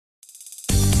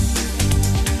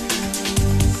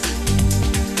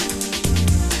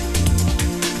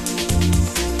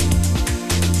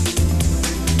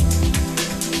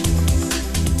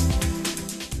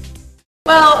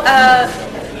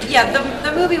Yeah,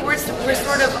 the movie, we're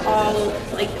sort of all,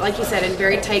 like you said, in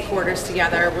very tight quarters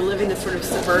together. We're living this sort of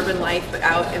suburban life, but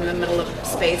out in the middle of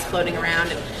space, floating around.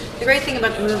 And the great thing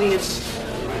about the movie is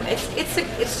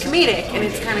it's comedic and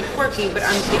it's kind of quirky, but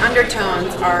the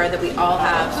undertones are that we all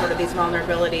have sort of these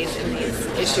vulnerabilities and these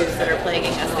issues that are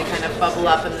plaguing us. They kind of bubble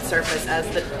up on the surface as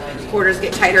the quarters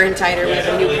get tighter and tighter. We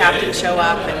have a new captain show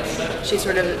up, and she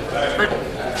sort of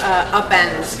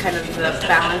upends kind of the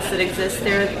balance that exists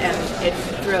there, and it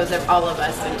throws all of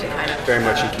us into kind of very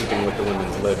much in keeping with the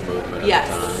women's lib movement.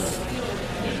 Yes.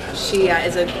 She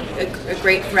is a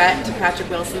great threat to Patrick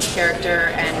Wilson's character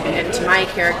and to my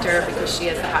character, because she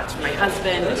has the hots for my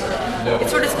husband. It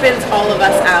sort of spins all of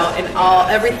us out, and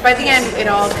by the end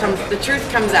the truth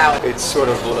comes out. It's sort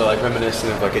of like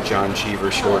reminiscent of like a John Cheever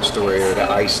short story or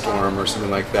The Ice Storm or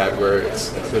something like that, where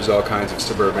there's all kinds of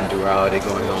suburban duality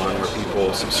going on, where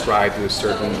people subscribe to a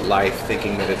certain life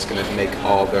thinking that it's going to make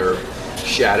all their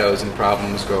shadows and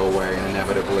problems go away, and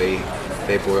inevitably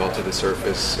they boil to the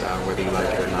surface, whether you like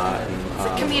it or not. And,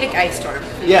 it's a comedic ice storm.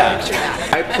 Yeah.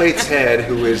 I play Ted,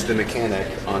 who is the mechanic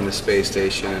on the space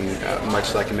station, and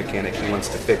much like a mechanic, he wants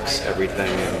to fix everything.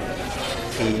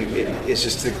 And he is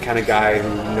just the kind of guy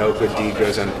who no good deed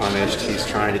goes unpunished. He's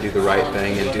trying to do the right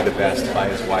thing and do the best by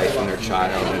his wife and their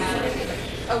child.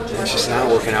 And it's just not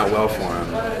working out well for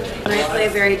him. And I play a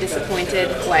very disappointed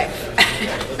wife.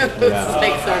 Who's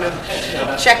like sort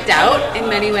of checked out in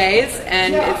many ways,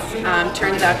 and it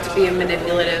turns out to be a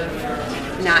manipulative,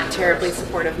 not terribly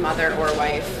supportive mother or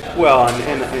wife. Well,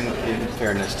 and in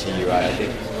fairness to you, I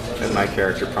think that my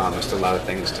character promised a lot of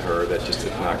things to her that just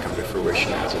did not come to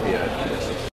fruition as of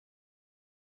yet.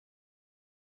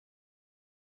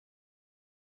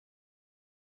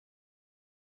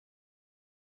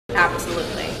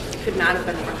 Absolutely. Could not have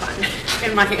been more fun,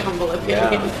 in my humble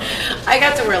opinion. Yeah. I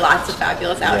got to wear lots of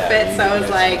fabulous outfits, so I was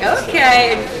like,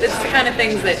 okay, it's the kind of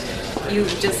things that you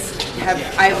just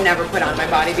I've never put on my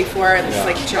body before. It's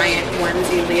like giant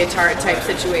onesie leotard type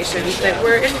situations that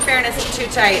were, in fairness, too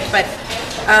tight, but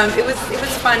it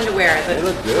was fun to wear.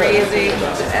 The crazy.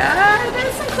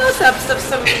 There's some close-ups of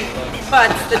some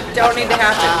butts that don't need to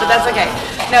happen, but that's okay.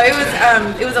 No, it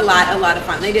was a lot of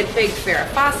fun. They did big Farrah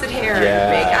Fawcett hair and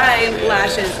big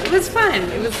eyelashes. It was fun.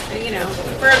 It was,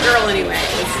 for a girl anyway.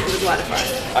 It was a lot of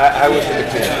fun. I was in the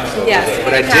pin. Yes,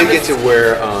 but I did get to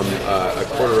wear a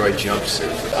corduroy jumpsuit.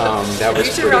 That was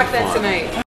you should rock that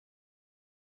tonight.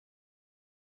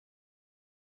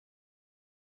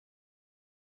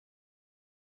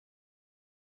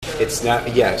 It's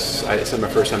not. Yes, it's not my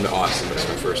first time to Austin, but it's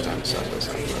my first time to South by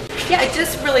Southwest. Yeah, it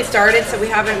just really started, so we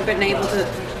haven't been able to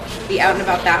be out and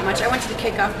about that much. I went to the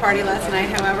kickoff party last night,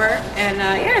 however, and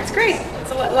it's great.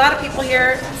 It's a lot of people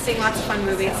here seeing lots of fun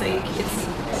movies, so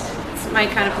it's my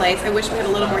kind of place. I wish we had a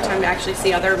little more time to actually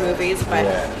see other movies, but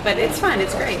it's fun.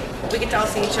 It's great. We get to all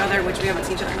see each other, which we haven't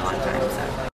seen each other in a long time.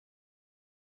 So.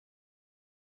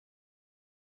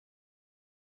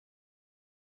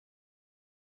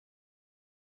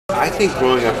 I think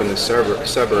growing up in the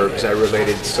suburbs, I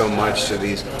related so much to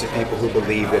people who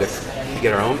believe that if we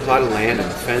get our own plot of land and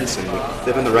a fence and we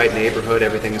live in the right neighborhood,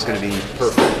 everything is going to be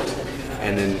perfect.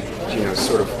 And then,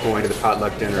 sort of going to the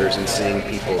potluck dinners and seeing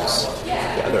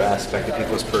the other aspect of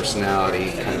people's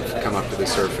personality kind of come up to the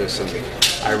surface, and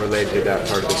I related to that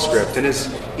part of the script. And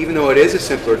even though it is a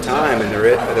simpler time and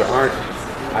there aren't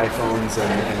iPhones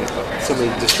and so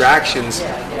many distractions,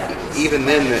 even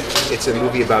then it's a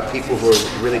movie about people who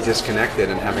are really disconnected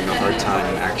and having a hard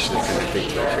time actually connecting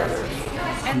to each other.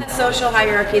 And the social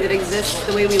hierarchy that exists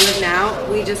the way we live now,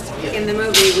 in the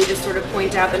movie, we just sort of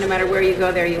point out that no matter where you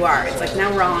go, there you are. It's like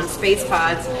now we're all on space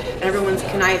pods, and everyone's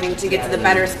conniving to get to the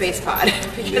better space pod,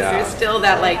 because there's still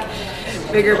that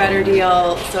bigger, better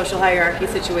deal social hierarchy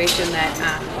situation that,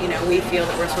 we feel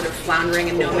that we're sort of floundering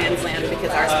in no man's land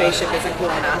because our spaceship isn't cool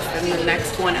enough, and the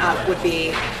next one up would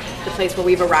be the place where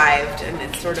we've arrived, and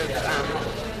it's sort of,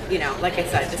 like I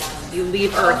said, just you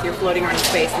leave Earth, you're floating around in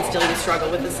space, and still you struggle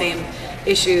with the same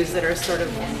issues that are sort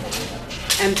of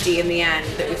empty in the end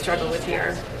that we struggle with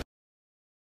here.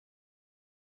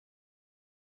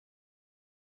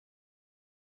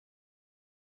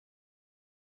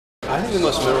 I think the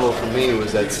most memorable for me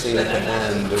was that scene at the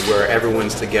end where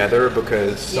everyone's together,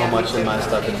 because so much of my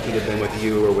stuff had either been with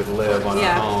you or with Liv on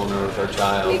our own or with our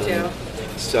child. Me too.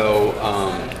 So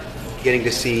getting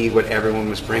to see what everyone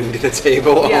was bringing to the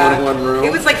table all in one room.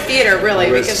 It was like theater,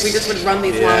 really, because we just would run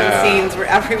these long scenes where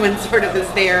everyone sort of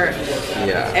is there.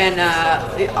 Yeah. And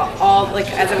all,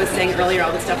 as I was saying earlier,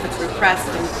 all the stuff that's repressed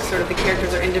and sort of the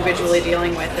characters are individually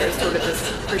dealing with, there's sort of this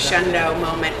crescendo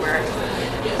moment where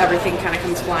everything kind of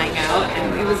comes flying out,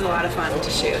 and it was a lot of fun to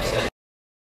shoot.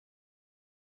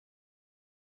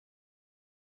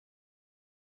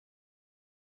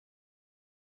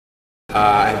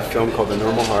 I have a film called The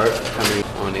Normal Heart coming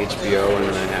on HBO, and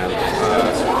then I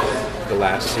have the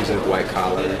last season of White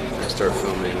Collar. I start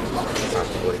filming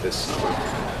probably this summer.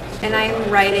 And I'm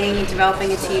writing,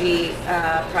 developing a TV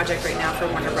project right now for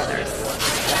Warner Brothers.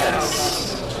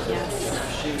 So, yes.